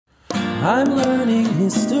I'm learning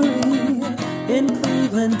history in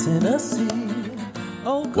Cleveland, Tennessee.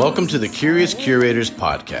 Welcome to the Curious Curators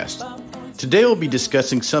podcast. Today we'll be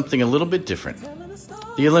discussing something a little bit different.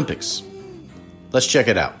 The Olympics. Let's check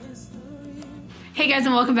it out. Hey guys,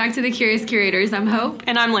 and welcome back to the Curious Curators. I'm Hope.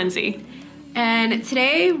 And I'm Lindsay. And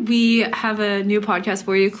today we have a new podcast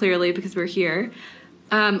for you, clearly, because we're here.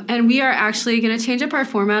 And we are actually going to change up our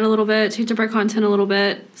format a little bit, change up our content a little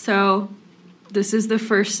bit. So this is the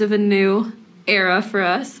first of a new era for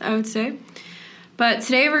us, I would say. But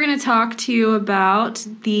today we're going to talk to you about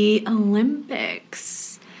the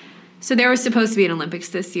Olympics. So there was supposed to be an Olympics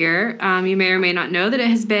this year. You may or may not know that it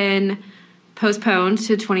has been postponed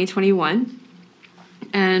to 2021.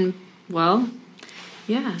 And, well,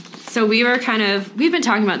 yeah. So we've been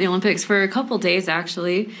talking about the Olympics for a couple days,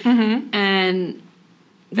 actually. Mm-hmm. And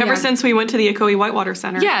ever since we went to the Ocoee Whitewater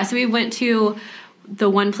Center. Yeah, so we went to the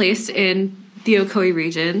one place in the Ocoee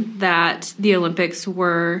region that the Olympics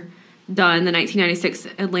were done, the 1996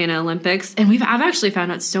 Atlanta Olympics. And I've actually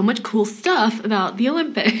found out so much cool stuff about the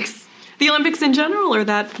Olympics. The Olympics in general, or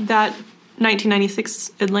that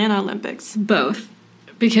 1996 Atlanta Olympics? Both.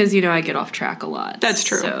 Because, I get off track a lot. That's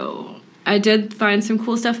true. So I did find some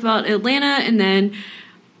cool stuff about Atlanta, and then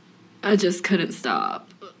I just couldn't stop.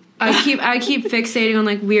 I keep fixating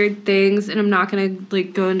on, weird things, and I'm not going to,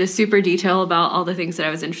 go into super detail about all the things that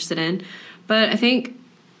I was interested in. But I think,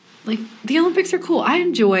 the Olympics are cool. I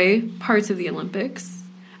enjoy parts of the Olympics.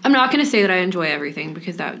 I'm not going to say that I enjoy everything,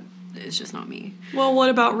 because that is just not me. Well, what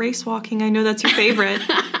about race walking? I know that's your favorite.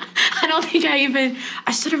 I don't think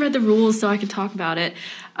I should have read the rules so I could talk about it.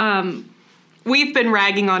 We've been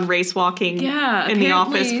ragging on race walking in the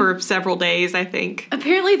office for several days, I think.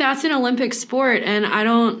 Apparently that's an Olympic sport, and I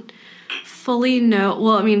don't fully know.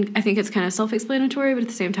 Well, I think it's kind of self-explanatory, but at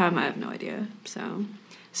the same time, I have no idea. So,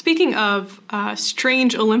 speaking of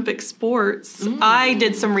strange Olympic sports, I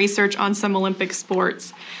did some research on some Olympic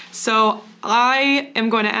sports. So I am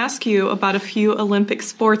going to ask you about a few Olympic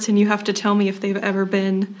sports, and you have to tell me if they've ever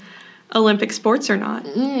been Olympic sports or not.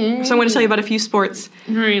 So I'm going to tell you about a few sports.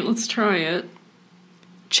 All right, let's try it.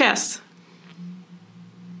 Chess.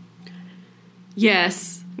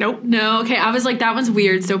 Yes. Nope. No, okay, I was like, that one's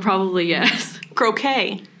weird, so probably yes.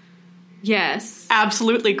 Croquet. Yes.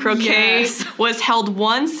 Absolutely. Croquet was held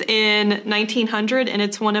once in 1900, and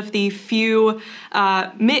it's one of the few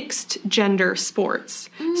mixed gender sports.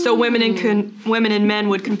 So women and men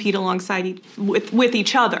would compete alongside with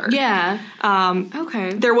each other. Yeah.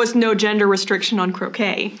 Okay. There was no gender restriction on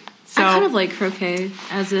croquet. So I kind of like croquet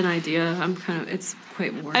as an idea. It's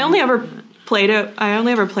quite boring. I only ever played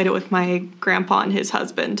it with my grandpa and his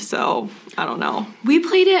husband, so I don't know. We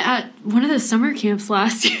played it at one of the summer camps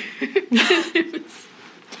last year.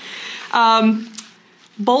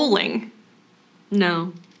 Bowling.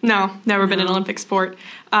 No, never been an Olympic sport.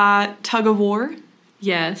 Tug of war.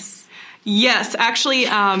 Yes. Actually,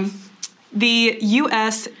 the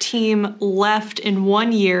U.S. team left in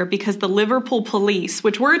 1 year because the Liverpool police,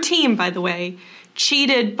 which were a team, by the way,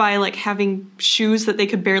 cheated by having shoes that they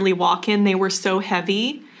could barely walk in. They were so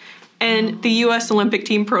heavy. And the U.S. Olympic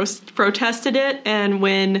team protested it. And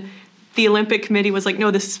when the Olympic Committee was like, no,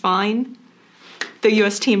 this is fine, the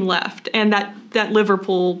U.S. team left. And that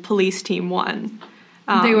Liverpool police team won.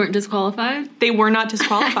 They weren't disqualified? They were not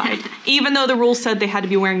disqualified, even though the rules said they had to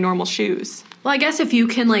be wearing normal shoes. Well, I guess if you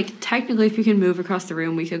can, technically if you can move across the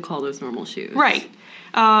room, we could call those normal shoes. Right.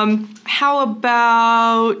 How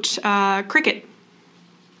about cricket?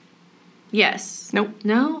 Yes. Nope.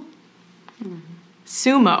 No?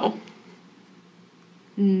 Sumo.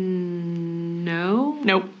 No?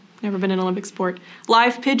 Nope. Never been an Olympic sport.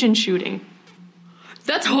 Live pigeon shooting.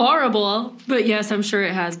 That's horrible. But yes, I'm sure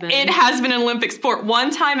it has been. It has been an Olympic sport.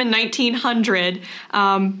 One time in 1900,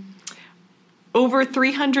 over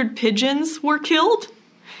 300 pigeons were killed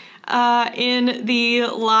in the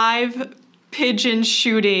live pigeon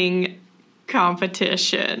shooting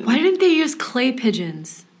competition. Why didn't they use clay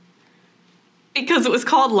pigeons? Because it was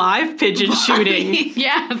called live pigeon shooting.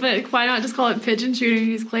 Yeah, but why not just call it pigeon shooting and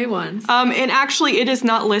use clay ones? And actually, it is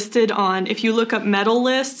not listed on, if you look up medal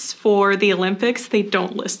lists for the Olympics, they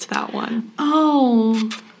don't list that one.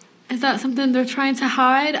 Oh, is that something they're trying to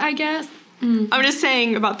hide, I guess? I'm just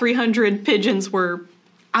saying about 300 pigeons were killed.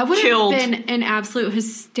 I would have been in absolute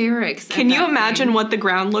hysterics. Can you imagine what the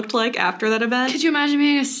ground looked like after that event? Could you imagine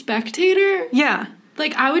being a spectator? Yeah.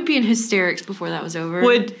 I would be in hysterics before that was over.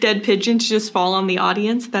 Would dead pigeons just fall on the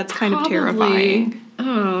audience? That's kind of terrifying.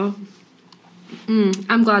 Oh.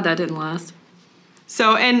 I'm glad that didn't last.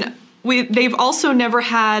 So, and they've also never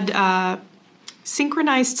had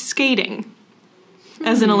synchronized skating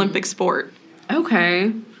as an Olympic sport.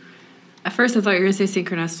 Okay. At first, I thought you were going to say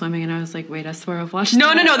synchronized swimming, and I was like, wait, I swear I've watched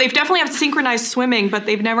No. that. They've definitely have synchronized swimming, but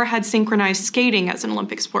they've never had synchronized skating as an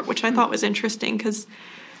Olympic sport, which I thought was interesting because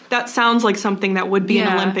that sounds like something that would be an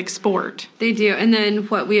Olympic sport. They do. And then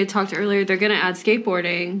what we had talked earlier, they're going to add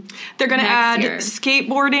skateboarding. They're going to add year.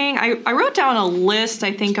 skateboarding. I wrote down a list,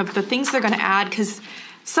 I think, of the things they're going to add because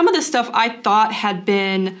some of the stuff I thought had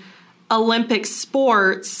been Olympic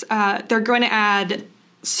sports, they're going to add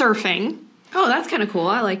surfing. Oh, that's kind of cool.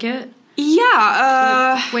 I like it.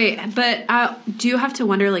 Yeah. But do you have to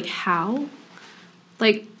wonder, like, how?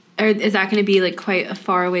 Like, is that going to be, like, quite a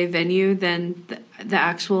far away venue than the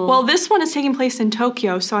actual... Well, this one is taking place in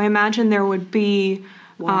Tokyo, so I imagine there would be...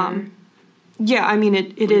 water. Yeah, I mean,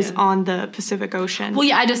 it is on the Pacific Ocean. Well,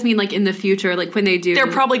 yeah, I just mean, like, in the future, like, when they do...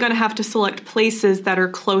 They're probably going to have to select places that are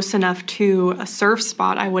close enough to a surf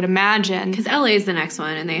spot, I would imagine. Because LA is the next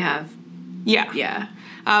one, and they have... Yeah. Yeah.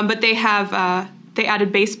 But they have... they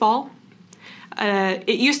added baseball.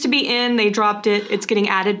 It used to be in, they dropped it, it's getting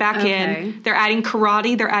added back in. They're adding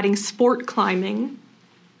karate, they're adding sport climbing.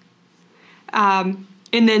 And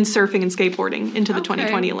then surfing and skateboarding into the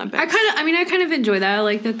 2020 Olympics. I kind of enjoy that. I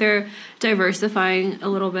like that they're diversifying a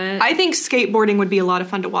little bit. I think skateboarding would be a lot of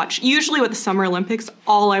fun to watch. Usually with the Summer Olympics,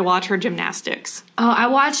 all I watch are gymnastics. Oh,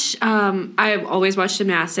 I always watch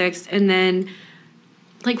gymnastics, and then,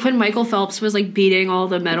 like, when Michael Phelps was, like, beating all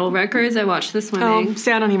the medal records, I watched the swimming. Oh,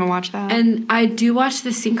 see, I don't even watch that. And I do watch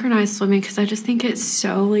the synchronized swimming because I just think it's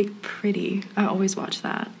so, like, pretty. I always watch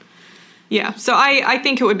that. Yeah, so I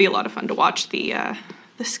think it would be a lot of fun to watch the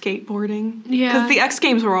skateboarding. Yeah. Because the X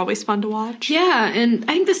Games were always fun to watch. Yeah, and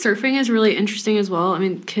I think the surfing is really interesting as well. I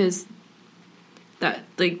mean, because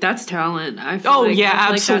that's talent. I feel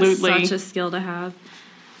absolutely. Like that's such a skill to have.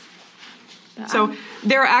 So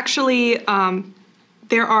there are actually...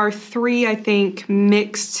 there are 3, I think,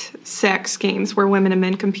 mixed sex games where women and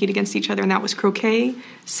men compete against each other, and that was croquet,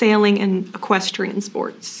 sailing, and equestrian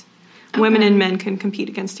sports. Okay. Women and men can compete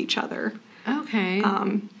against each other. Okay.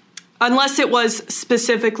 Unless it was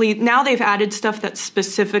specifically... Now they've added stuff that's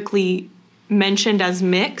specifically mentioned as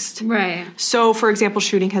mixed. Right. So, for example,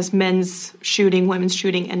 shooting has men's shooting, women's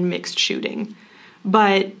shooting, and mixed shooting.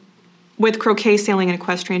 But with croquet, sailing, and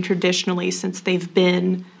equestrian, traditionally, since they've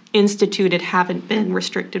been... instituted, haven't been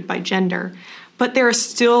restricted by gender. But there are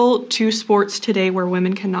still 2 sports today where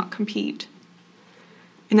women cannot compete.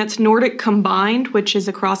 And that's Nordic combined, which is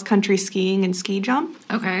a cross-country skiing and ski jump.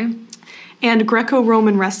 Okay. And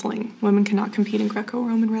Greco-Roman wrestling. Women cannot compete in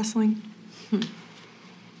Greco-Roman wrestling.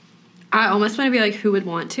 I almost want to be like, who would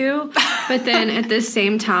want to? But then at the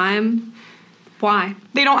same time, why?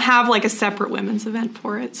 They don't have like a separate women's event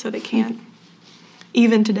for it, so they can't.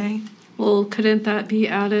 Even today. Well, couldn't that be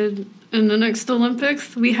added in the next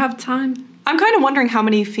Olympics? We have time. I'm kind of wondering how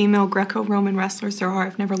many female Greco-Roman wrestlers there are.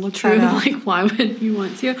 I've never looked that up. Like, why would you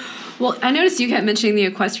want to? Well, I noticed you kept mentioning the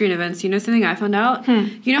equestrian events. You know something I found out?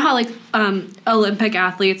 You know how, like, Olympic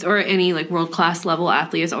athletes or any, like, world-class level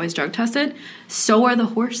athlete is always drug tested? So are the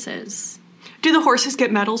horses. Do the horses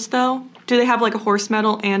get medals, though? Do they have, like, a horse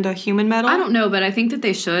medal and a human medal? I don't know, but I think that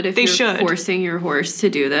they should if you're forcing your horse to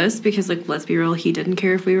do this. Because, like, let's be real, he didn't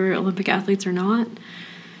care if we were Olympic athletes or not.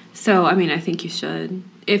 So, I mean, I think you should.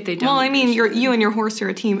 If they don't. Well, I mean, you and your horse are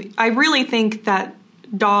a team. I really think that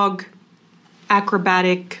dog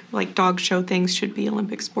acrobatic, like, dog show things should be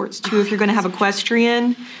Olympic sports, too. If you're going to have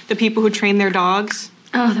equestrian, the people who train their dogs.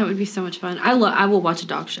 Oh, that would be so much fun. I will watch a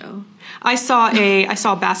dog show. I saw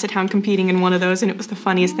a basset hound competing in one of those, and it was the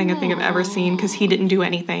funniest thing I think I've ever seen because he didn't do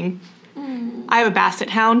anything. I have a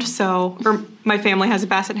basset hound, or my family has a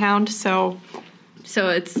basset hound, so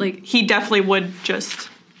it's like he definitely would just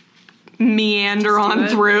meander on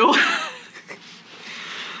through.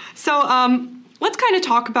 So let's kind of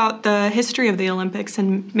talk about the history of the Olympics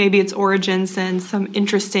and maybe its origins and some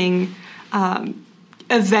interesting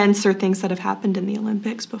events or things that have happened in the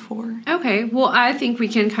Olympics before. Okay, well, I think we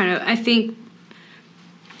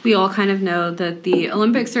all kind of know that the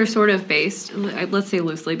Olympics are sort of based, let's say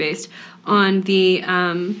loosely based, on the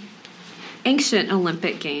ancient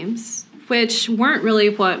Olympic Games, which weren't really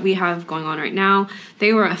what we have going on right now.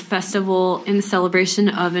 They were a festival in celebration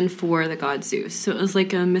of and for the god Zeus. So it was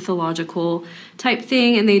like a mythological type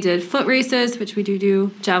thing, and they did foot races, which we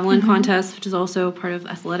do, javelin contests, which is also part of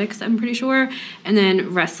athletics, I'm pretty sure, and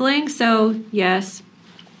then wrestling. So, yes.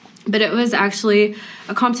 But it was actually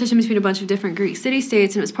a competition between a bunch of different Greek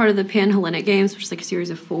city-states, and it was part of the Pan-Hellenic Games, which is like a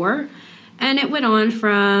series of 4. And it went on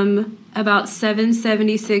from about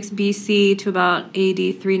 776 BC to about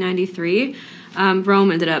AD 393.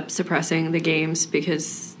 Rome ended up suppressing the games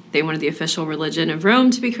because they wanted the official religion of Rome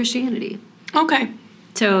to be Christianity. Okay.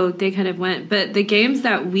 So they kind of went. But the games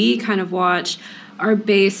that we kind of watch are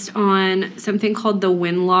based on something called the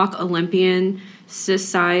Winlock Olympian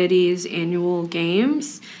Society's annual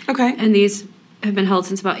games. Okay. And these have been held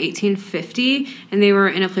since about 1850, and they were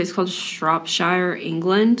in a place called Shropshire,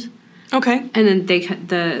 England. Okay. And then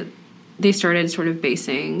they started sort of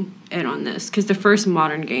basing it on this, because the first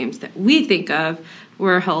modern games that we think of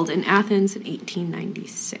were held in Athens in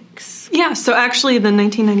 1896. Yeah, so actually the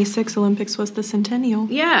 1996 Olympics was the centennial.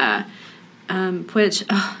 Yeah. Which,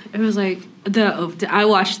 it was like, I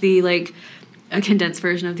watched a condensed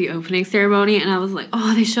version of the opening ceremony, and I was like,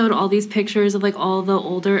 oh, they showed all these pictures of, like, all the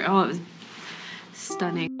older, it was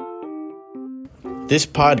stunning. This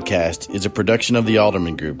podcast is a production of the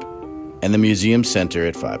Alderman Group and the Museum Center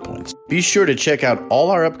at 5 Points. Be sure to check out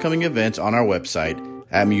all our upcoming events on our website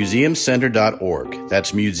at museumcenter.org.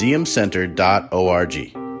 That's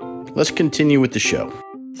museumcenter.org. Let's continue with the show.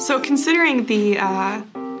 So considering the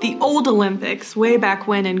old Olympics way back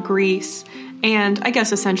when in Greece, and I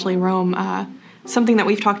guess essentially Rome, something that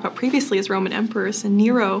we've talked about previously is Roman emperors, and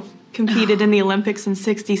Nero competed in the Olympics in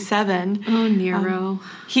 1967. Oh, Nero.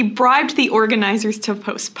 He bribed the organizers to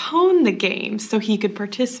postpone the games so he could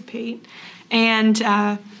participate.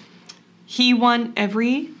 And he won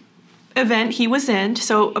every event he was in,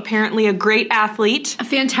 so apparently a great athlete. A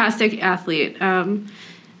fantastic athlete,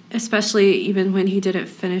 especially even when he didn't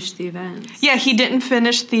finish the event. Yeah, he didn't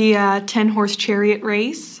finish the 10-horse chariot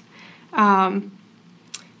race.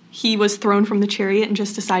 He was thrown from the chariot and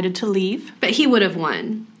just decided to leave. But he would have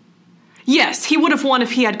won. Yes, he would have won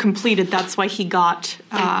if he had completed. That's why he got.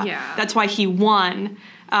 That's why he won.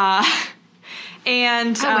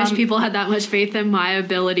 And I wish people had that much faith in my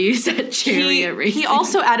abilities at chariot racing. He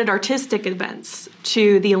also added artistic events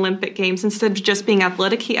to the Olympic Games. Instead of just being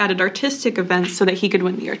athletic, he added artistic events so that he could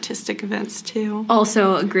win the artistic events too.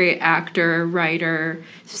 Also a great actor, writer,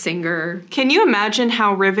 singer. Can you imagine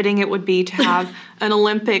how riveting it would be to have an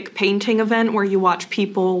Olympic painting event where you watch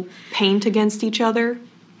people paint against each other?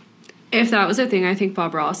 If that was a thing, I think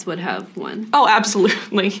Bob Ross would have won. Oh,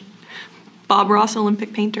 absolutely. Bob Ross,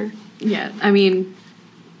 Olympic painter. Yeah, I mean,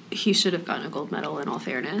 he should have gotten a gold medal in all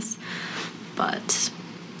fairness. But.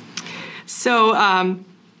 So,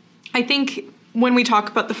 I think when we talk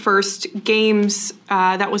about the first games,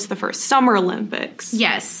 that was the first Summer Olympics.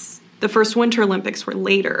 Yes. The first Winter Olympics were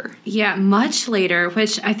later. Yeah, much later,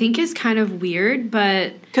 which I think is kind of weird,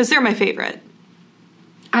 but. Because they're my favorite.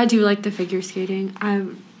 I do like the figure skating. I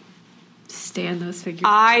stand those figure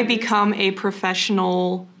I become a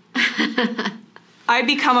professional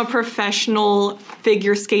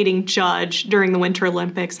figure skating judge during the Winter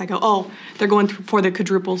Olympics. I go, oh, they're going for the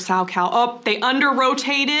quadruple sow cow. Oh, they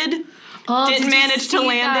under-rotated. Oh, didn't manage to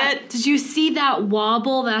land it. Did you see that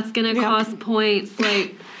wobble? That's going to cost points.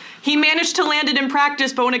 Like, he managed to land it in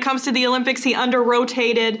practice, but when it comes to the Olympics, he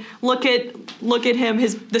under-rotated. Look at him,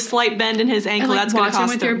 the slight bend in his ankle. And, that's going to cost him.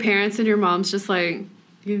 Watching with your parents and your mom's just like,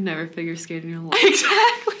 you've never figure skated in your life.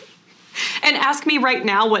 Exactly. And ask me right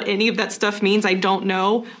now what any of that stuff means. I don't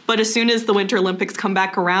know. But as soon as the Winter Olympics come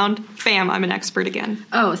back around, bam, I'm an expert again.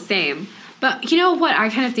 Oh, same. But you know what I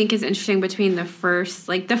kind of think is interesting between the first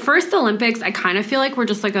Olympics, I kind of feel like we're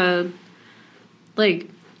just like a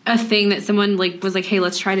thing that someone was like, hey,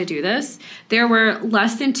 let's try to do this. There were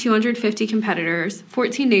less than 250 competitors,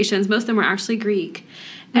 14 nations. Most of them were actually Greek.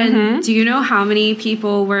 And do you know how many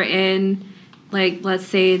people were in, let's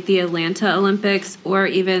say, the Atlanta Olympics or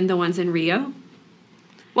even the ones in Rio?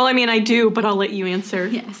 Well, I mean, I do, but I'll let you answer.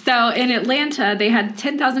 Yeah. So in Atlanta, they had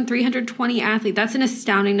 10,320 athletes. That's an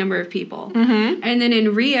astounding number of people. Mm-hmm. And then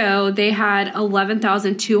in Rio, they had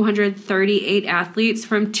 11,238 athletes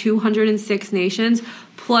from 206 nations,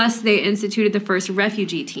 plus they instituted the first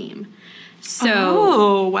refugee team. So,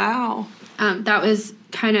 oh, wow. That was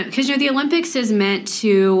kind of, because, the Olympics is meant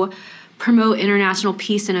to promote international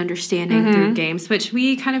peace and understanding through games, which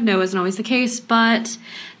we kind of know isn't always the case, but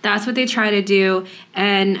that's what they try to do.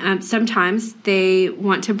 And sometimes they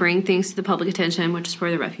want to bring things to the public attention, which is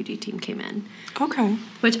where the refugee team came in. Okay.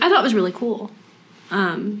 Which I thought was really cool.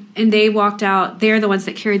 And they walked out. They're the ones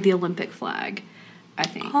that carried the Olympic flag, I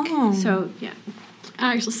think. Oh. So, yeah.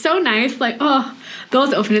 Actually, so nice.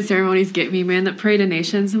 Those opening ceremonies get me, man. That Parade of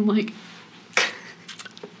Nations, I'm like,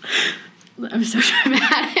 I'm so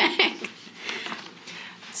dramatic.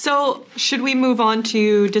 So, should we move on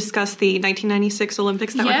to discuss the 1996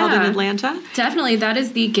 Olympics that were held in Atlanta? Definitely. That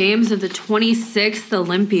is the games of the 26th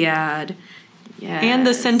Olympiad. Yes. And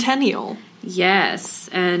the centennial. Yes.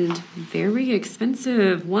 And very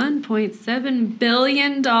expensive. $1.7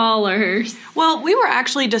 billion. Well, we were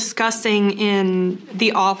actually discussing in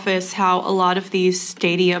the office how a lot of these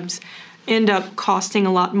stadiums end up costing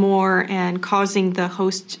a lot more and causing the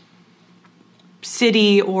host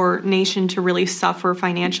city or nation to really suffer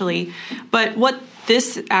financially. But what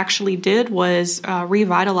this actually did was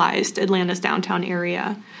revitalized Atlanta's downtown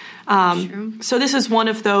area. So this is one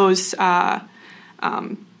of those.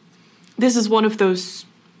 This is one of those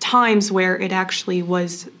times where it actually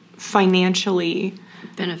was financially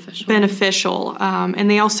beneficial. And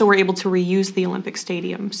they also were able to reuse the Olympic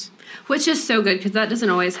stadiums. Which is so good because that doesn't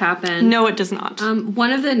always happen. No, it does not.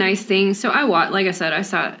 One of the nice things, so like I said, I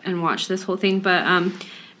sat and watched this whole thing, but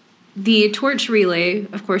the torch relay,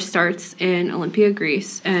 of course, starts in Olympia,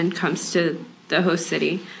 Greece, and comes to the host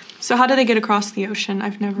city. So how do they get across the ocean?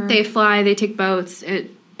 They fly, they take boats.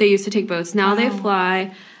 They used to take boats. Now they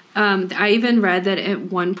fly. I even read that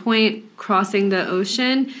at one point, crossing the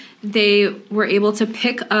ocean, they were able to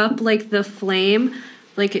pick up, like, the flame.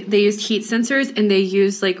 Like, they used heat sensors, and they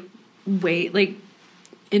used, like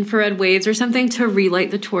infrared waves or something to relight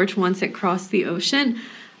the torch once it crossed the ocean.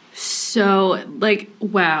 So, like,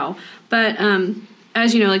 wow. But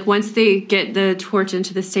as you know, like, once they get the torch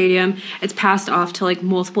into the stadium, it's passed off to, like,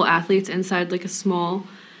 multiple athletes inside, like, a small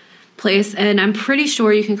place. And I'm pretty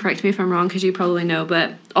sure, you can correct me if I'm wrong because you probably know,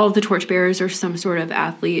 but all of the torchbearers are some sort of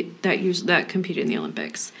athlete that competed in the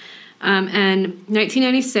Olympics. And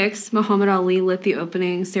 1996, Muhammad Ali lit the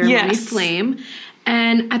opening ceremony flame.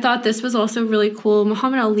 And I thought this was also really cool.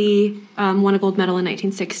 Muhammad Ali won a gold medal in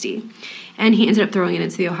 1960. And he ended up throwing it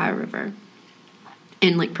into the Ohio River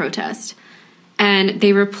in, like, protest. And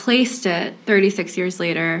they replaced it 36 years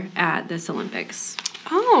later at this Olympics.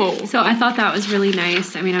 Oh. So I thought that was really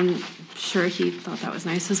nice. I mean, I'm sure he thought that was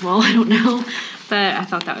nice as well. I don't know. But I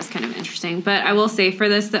thought that was kind of interesting. But I will say for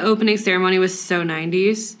this, the opening ceremony was so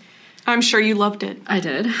 90s. I'm sure you loved it. I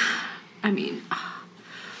did. I mean,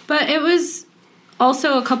 but it was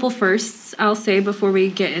also a couple firsts, I'll say, before we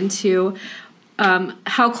get into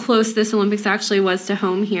how close this Olympics actually was to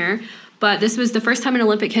home here. But this was the first time in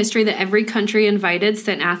Olympic history that every country invited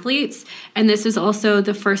sent athletes. And this is also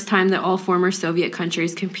the first time that all former Soviet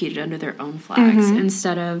countries competed under their own flags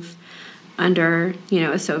instead of under,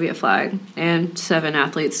 a Soviet flag. And 7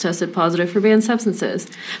 athletes tested positive for banned substances.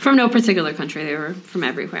 From no particular country. They were from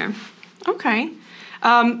everywhere. Okay.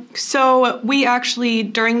 So we actually,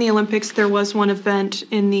 during the Olympics, there was one event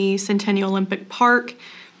in the Centennial Olympic Park.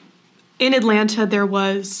 In Atlanta, there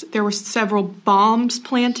were several bombs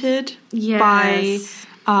planted by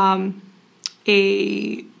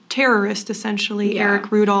a terrorist, essentially,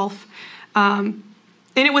 Eric Rudolph. And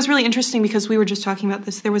it was really interesting because we were just talking about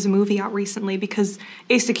this. There was a movie out recently because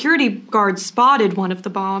a security guard spotted one of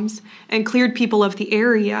the bombs and cleared people of the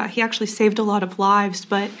area. He actually saved a lot of lives,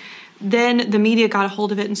 but then the media got a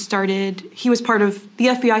hold of it and the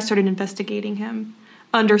FBI started investigating him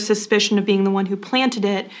under suspicion of being the one who planted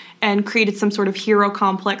it and created some sort of hero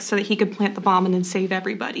complex so that he could plant the bomb and then save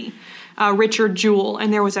everybody. Richard Jewell.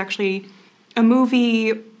 And there was actually a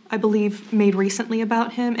movie, I believe, made recently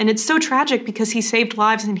about him. And it's so tragic because he saved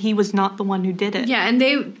lives and he was not the one who did it. Yeah, and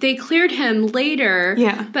they cleared him later.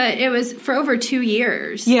 Yeah. But it was for over 2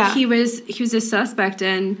 years. Yeah. He was a suspect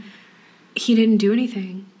and he didn't do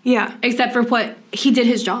anything. Yeah. Except for he did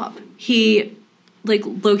his job. He,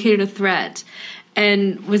 located a threat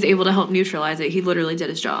and was able to help neutralize it. He literally did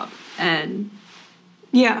his job. And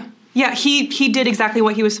yeah, he did exactly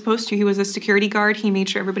what he was supposed to. He was a security guard. He made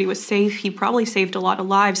sure everybody was safe. He probably saved a lot of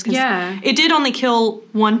lives. It did only kill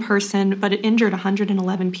one person, but it injured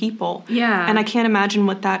 111 people. Yeah. And I can't imagine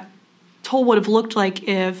what that toll would have looked like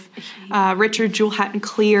if Richard Jewell hadn't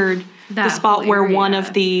cleared the spot where one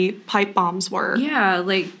of the pipe bombs were. Yeah,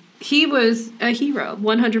 he was a hero,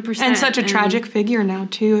 100%. And such a tragic figure now,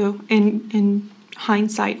 too, in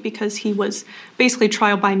hindsight, because he was basically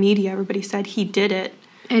trial by media. Everybody said he did it.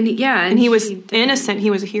 And he was innocent.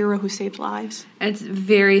 He was a hero who saved lives. It's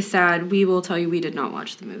very sad. We will tell you we did not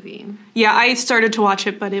watch the movie. Yeah, I started to watch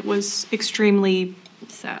it, but it was extremely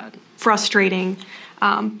sad, frustrating.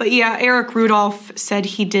 But yeah, Eric Rudolph said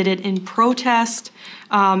he did it in protest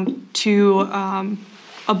to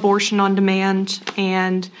abortion on demand,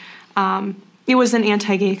 and it was an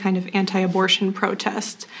anti-gay kind of anti-abortion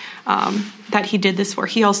protest that he did this for.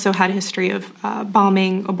 He also had a history of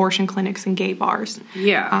bombing abortion clinics and gay bars.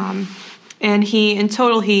 Yeah. And in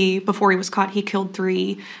total, before he was caught, he killed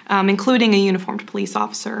 3, including a uniformed police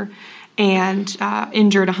officer, and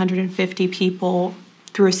injured 150 people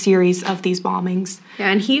through a series of these bombings.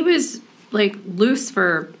 Yeah, and he was, loose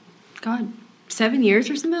for, 7 years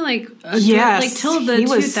or something? Till the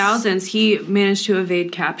 2000s, he managed to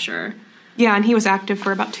evade capture. Yeah, and he was active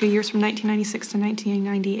for about 2 years, from 1996 to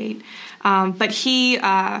 1998. But he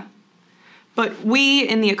But we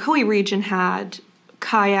in the Ocoee region had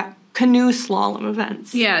canoe slalom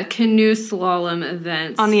events. Yeah, canoe slalom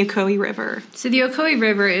events. On the Ocoee River. So the Ocoee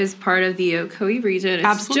River is part of the Ocoee region. It's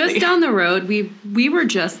Absolutely. just down the road. We were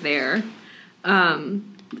just there.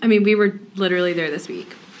 We were literally there this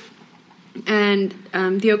week. And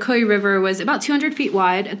the Ocoee River was about 200 feet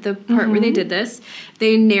wide at the part where they did this.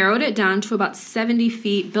 They narrowed it down to about 70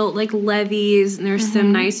 feet, built like levees, and there's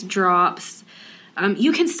some nice drops.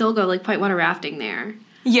 You can still go like whitewater rafting there.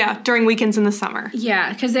 Yeah, during weekends in the summer.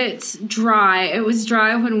 Yeah, because it's dry. It was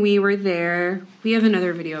dry when we were there. We have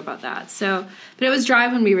another video about that. But it was dry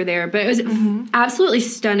when we were there. But it was absolutely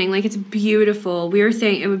stunning. Like, it's beautiful. We were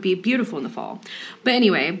saying it would be beautiful in the fall. But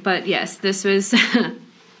anyway, yes, this was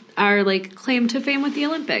our, like, claim to fame with the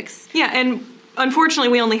Olympics. Yeah, and unfortunately,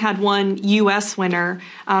 we only had one U.S. winner,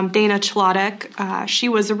 Dana Chladek. She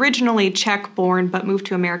was originally Czech-born, but moved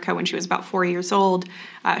to America when she was about 4 years old.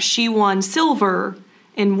 She won silver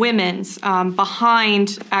in women's,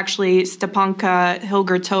 behind, actually, Stepanka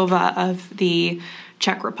Hilgertova of the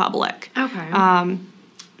Czech Republic. Okay.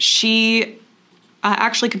 She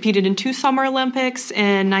actually competed in 2 Summer Olympics.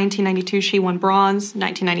 In 1992, she won bronze.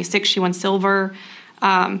 1996, she won silver.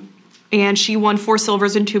 And she won 4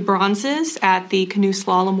 silvers and 2 bronzes at the Canoe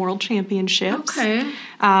Slalom World Championships. Okay.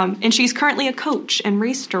 And she's currently a coach and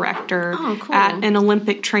race director cool. at an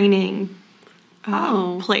Olympic training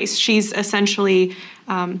place. She's essentially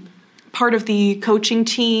part of the coaching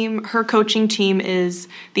team. Her coaching team is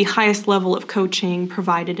the highest level of coaching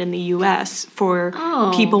provided in the U.S. for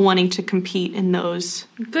people wanting to compete in those.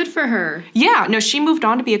 Good for her. Yeah. No, she moved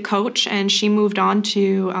on to be a coach, and she moved on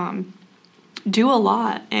to do a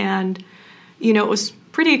lot. And, it was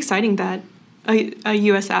pretty exciting that a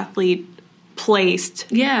U.S. athlete placed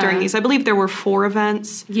during these. I believe there were 4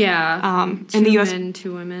 events. Yeah. In the U.S. 2 men,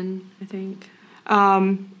 2 women, I think.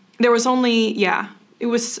 There was only, it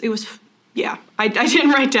was, I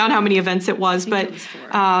didn't write down how many events it was, but, it was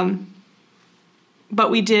 4.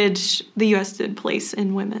 But the U.S. did place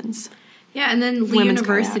in women's. Yeah, and then Lee Women's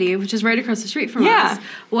University, kayak. which is right across the street from us,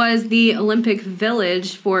 was the Olympic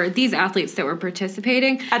village for these athletes that were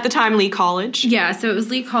participating. At the time, Lee College. Yeah, so it was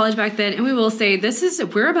Lee College back then, and we will say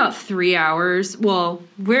we're about 3 hours, well,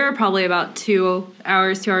 we're probably about 2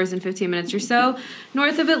 hours, 2 hours and 15 minutes or so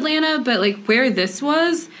north of Atlanta, but like where this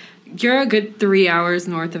was, you're a good 3 hours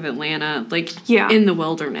north of Atlanta, in the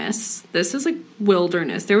wilderness. This is like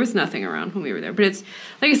wilderness. There was nothing around when we were there, but it's,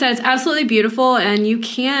 like I said, it's absolutely beautiful, and you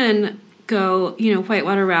can go,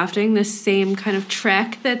 whitewater rafting, the same kind of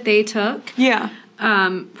trek that they took. Yeah.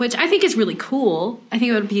 Which I think is really cool. I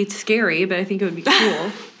think it would be scary, but I think it would be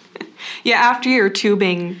cool. Yeah, after your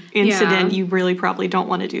tubing incident, you really probably don't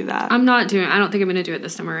want to do that. I don't think I'm going to do it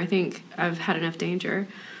this summer. I think I've had enough danger.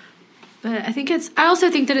 But I also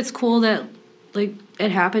think that it's cool that, like,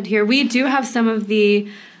 it happened here. We do have some of the,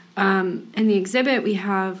 in the exhibit, we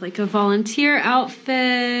have, like, a volunteer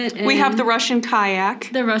outfit. We have the Russian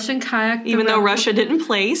kayak. The Russian kayak. Even though Russia didn't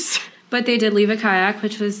place. But they did leave a kayak,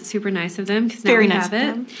 which was super nice of them, because now Very we nice have it.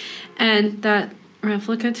 them. And that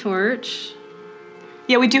replica torch.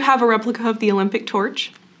 Yeah, we do have a replica of the Olympic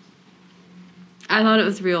torch. I thought it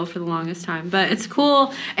was real for the longest time, but it's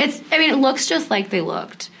cool. It looks just like they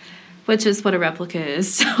looked, which is what a replica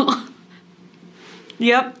is, so.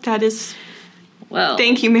 Yep, that is. Well.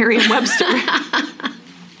 Thank you, Merriam-Webster.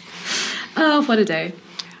 Oh, what a day.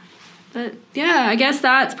 But yeah, I guess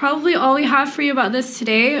that's probably all we have for you about this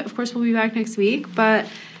today. Of course, we'll be back next week, but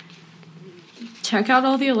check out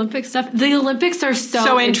all the Olympic stuff. The Olympics are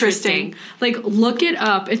so interesting. Like, look it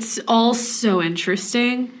up. It's all so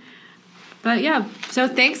interesting. But yeah, so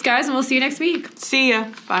thanks, guys, and we'll see you next week. See ya.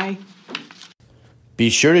 Bye. Be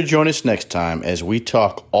sure to join us next time as we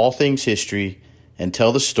talk all things history and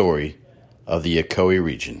tell the story of the Ocoee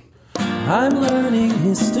region. I'm learning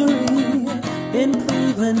history in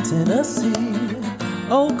Cleveland, Tennessee.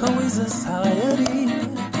 Ocoee Society,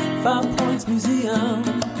 5 Points Museum,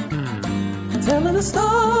 telling the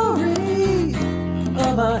story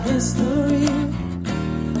of our history,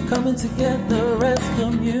 coming together as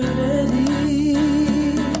community.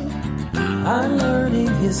 I'm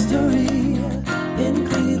learning history in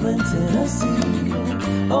Cleveland, Tennessee.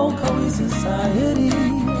 Ocoee Society,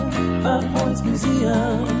 5 Points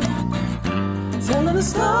Museum, telling the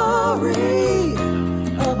story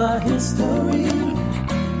of our history,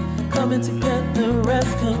 coming together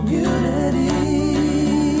as community.